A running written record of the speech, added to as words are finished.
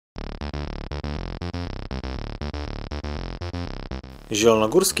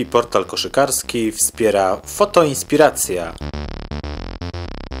Zielonogórski portal koszykarski wspiera Fotoinspiracja.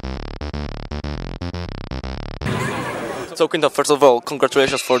 So Quinton, first of all,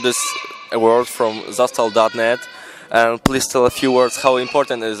 congratulations for this award from zastal.net. And please tell a few words, how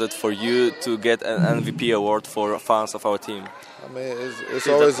important is it for you to get an MVP award for fans of our team? I mean, it's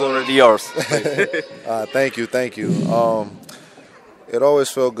always already yours. Thank you. It always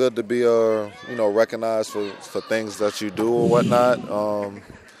feels good to be, recognized for things that you do or whatnot.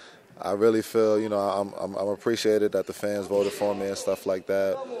 I really feel, I'm appreciated that the fans voted for me and stuff like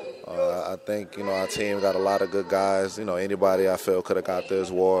that. I think, our team got a lot of good guys. Anybody I feel could have got this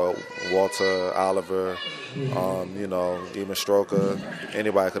award. Walter, Oliver, even Stroker.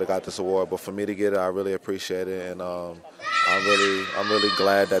 Anybody could have got this award. But for me to get it, I really appreciate it, and I'm really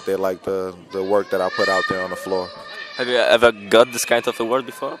glad that they like the work that I put out there on the floor. Have you ever got this kind of award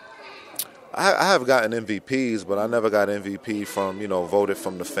before? I have gotten MVPs, but I never got MVP from, voted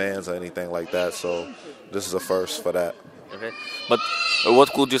from the fans or anything like that. So this is a first for that. Okay. But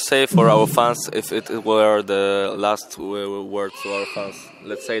what could you say for our fans if it were the last word to our fans?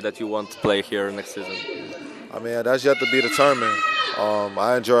 Let's say that you want to play here next season. I mean, that's yet to be determined.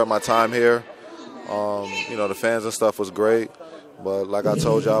 I enjoyed my time here. The fans and stuff was great. But like I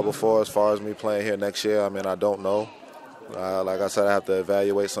told y'all before, as far as me playing here next year, I mean, I don't know. Like I said, I have to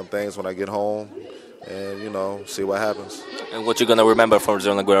evaluate some things when I get home and, see what happens. And what you're going to remember from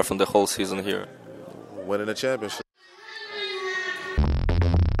Zielona Góra from the whole season here? Winning the championship.